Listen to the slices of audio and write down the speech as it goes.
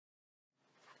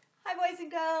Hi boys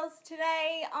and girls,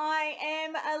 today I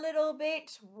am a little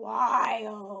bit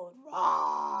wild.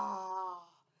 Rah!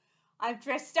 I've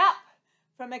dressed up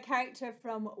from a character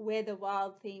from Where the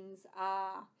Wild Things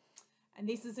Are. And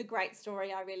this is a great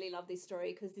story. I really love this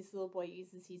story because this little boy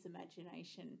uses his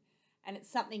imagination. And it's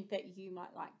something that you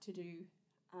might like to do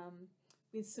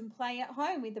with some play at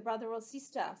home with a brother or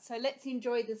sister. So let's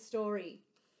enjoy the story.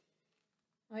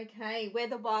 Okay, Where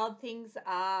the Wild Things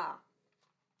Are.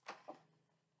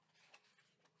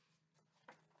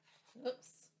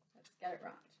 Oops, let's get it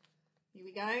right. Here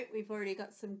we go. We've already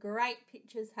got some great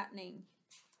pictures happening.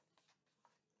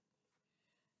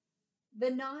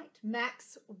 The night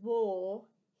Max wore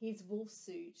his wolf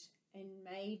suit and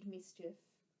made mischief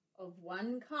of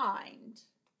one kind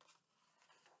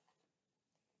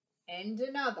and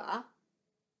another,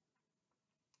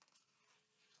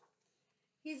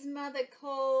 his mother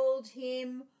called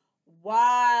him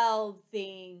Wild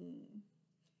Thing.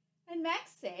 And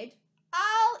Max said,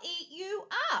 "I'll eat you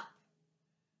up."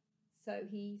 So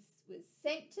he was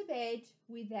sent to bed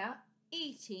without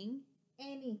eating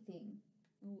anything.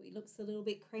 Oh, he looks a little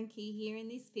bit cranky here in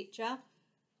this picture.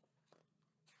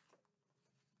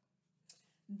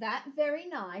 That very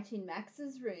night in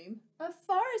Max's room, a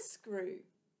forest grew.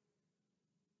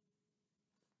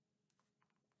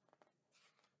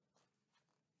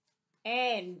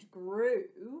 And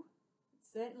grew. It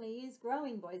certainly is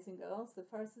growing, boys and girls. The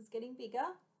forest is getting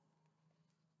bigger.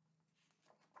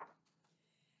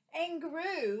 And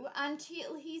grew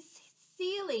until his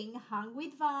ceiling hung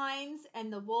with vines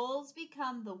and the walls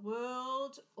become the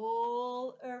world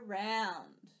all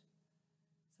around.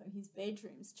 So his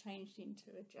bedrooms changed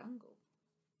into a jungle.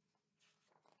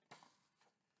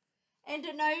 And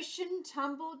an ocean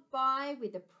tumbled by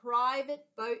with a private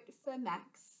boat for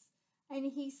Max, and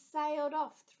he sailed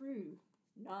off through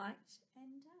night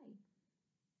and day.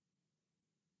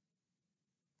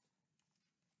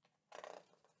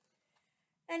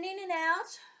 And in and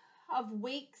out of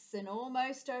weeks and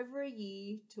almost over a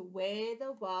year to Where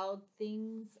the Wild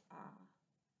Things Are.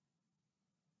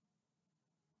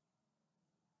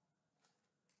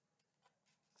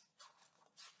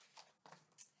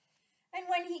 And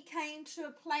when he came to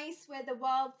a place where the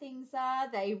wild things are,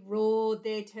 they roared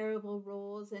their terrible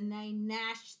roars, and they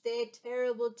gnashed their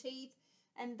terrible teeth,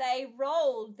 and they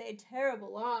rolled their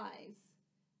terrible eyes,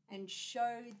 and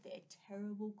showed their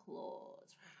terrible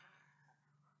claws.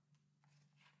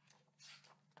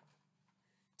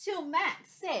 Till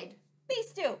Max said, "Be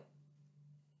still,"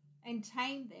 and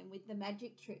tamed them with the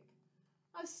magic trick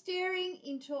of staring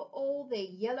into all their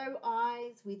yellow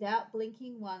eyes without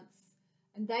blinking once,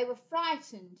 and they were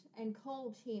frightened and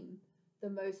called him the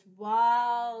most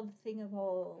wild thing of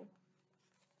all.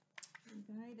 There you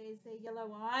go, there's their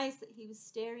yellow eyes that he was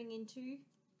staring into.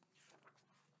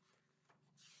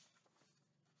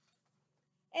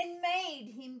 And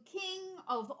made him king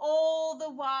of all the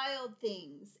wild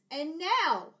things. And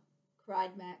now,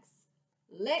 cried Max,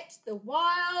 let the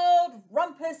wild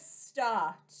rumpus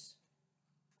start.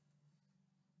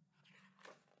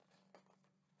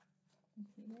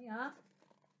 Here they are.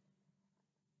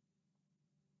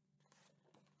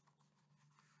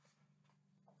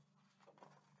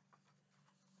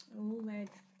 Oh, they're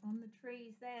on the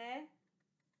trees there.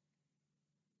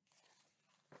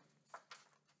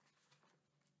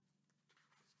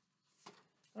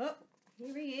 Oh,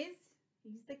 here he is.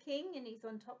 He's the king and he's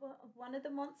on top of one of the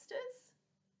monsters.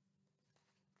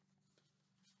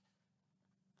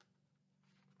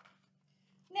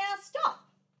 Now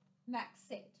stop, Max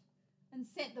said, and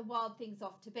sent the wild things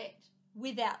off to bed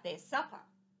without their supper.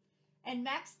 And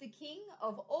Max, the king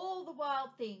of all the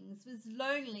wild things, was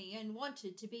lonely and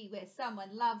wanted to be where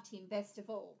someone loved him best of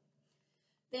all.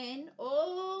 Then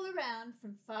all around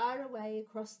from far away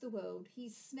across the world he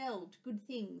smelled good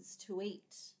things to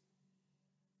eat.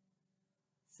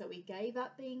 So he gave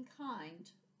up being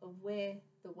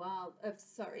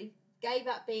gave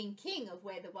up being king of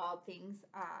Where the Wild Things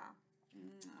Are.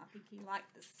 I think he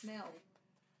liked the smell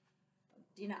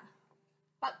of dinner.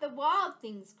 But the wild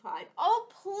things cried, "Oh,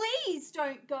 please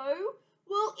don't go.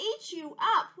 We'll eat you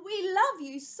up. We love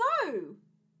you so."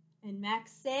 And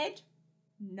Max said,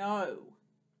 "No."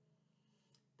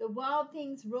 The wild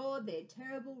things roared their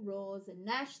terrible roars and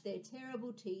gnashed their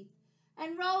terrible teeth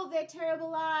and rolled their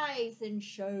terrible eyes and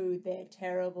showed their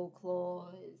terrible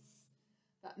claws.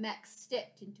 But Max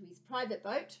stepped into his private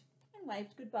boat and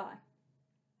waved goodbye.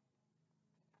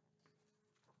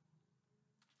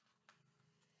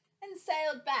 And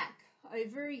sailed back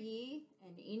over a year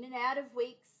and in and out of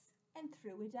weeks and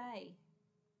through a day.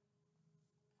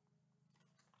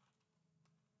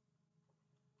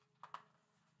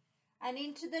 and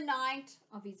into the night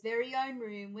of his very own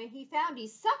room, where he found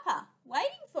his supper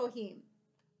waiting for him.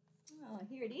 Oh,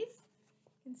 here it is.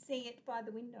 You can see it by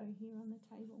the window here on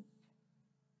the table.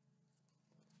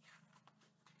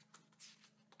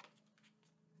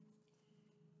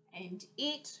 And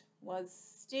it was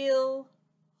still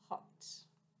hot.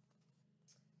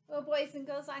 Well, boys and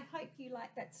girls, I hope you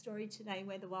liked that story today,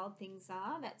 Where the Wild Things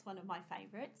Are. That's one of my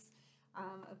favourites,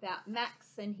 about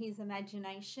Max and his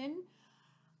imagination.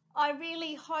 I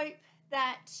really hope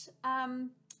that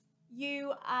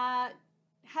you are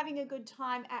having a good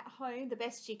time at home the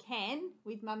best you can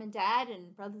with mum and dad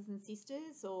and brothers and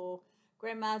sisters or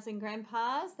grandmas and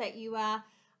grandpas, that you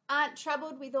aren't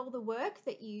troubled with all the work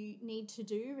that you need to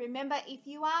do. Remember, if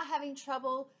you are having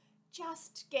trouble,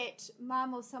 just get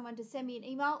mum or someone to send me an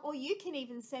email, or you can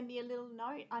even send me a little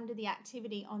note under the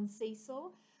activity on Seesaw.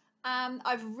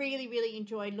 I've really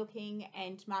enjoyed looking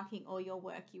and marking all your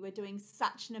work. You are doing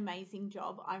such an amazing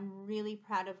job. I'm really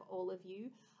proud of all of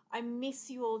you. I miss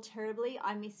you all terribly.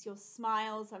 I miss your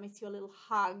smiles. I miss your little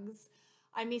hugs.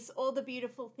 I miss all the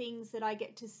beautiful things that I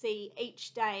get to see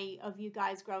each day of you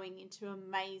guys growing into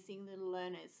amazing little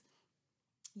learners.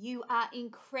 You are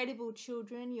incredible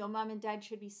children. Your mum and dad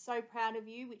should be so proud of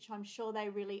you, which I'm sure they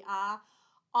really are.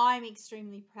 I'm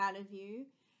extremely proud of you.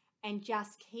 And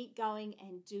just keep going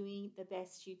and doing the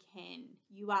best you can.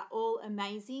 You are all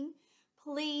amazing.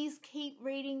 Please keep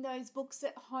reading those books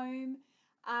at home.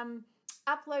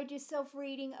 Upload yourself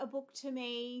reading a book to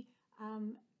me.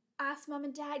 Ask mum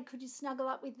and dad, could you snuggle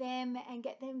up with them and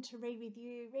get them to read with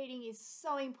you? Reading is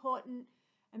so important.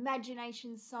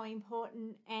 Imagination's so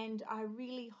important. And I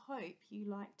really hope you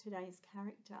like today's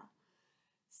character.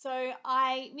 So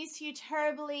I miss you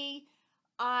terribly.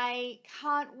 I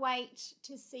can't wait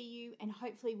to see you, and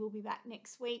hopefully we'll be back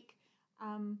next week.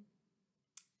 I'll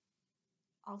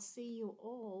see you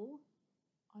all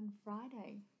on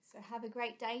Friday. So have a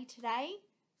great day today.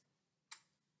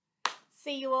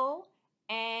 See you all,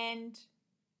 and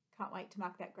can't wait to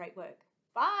mark that great work.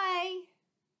 Bye.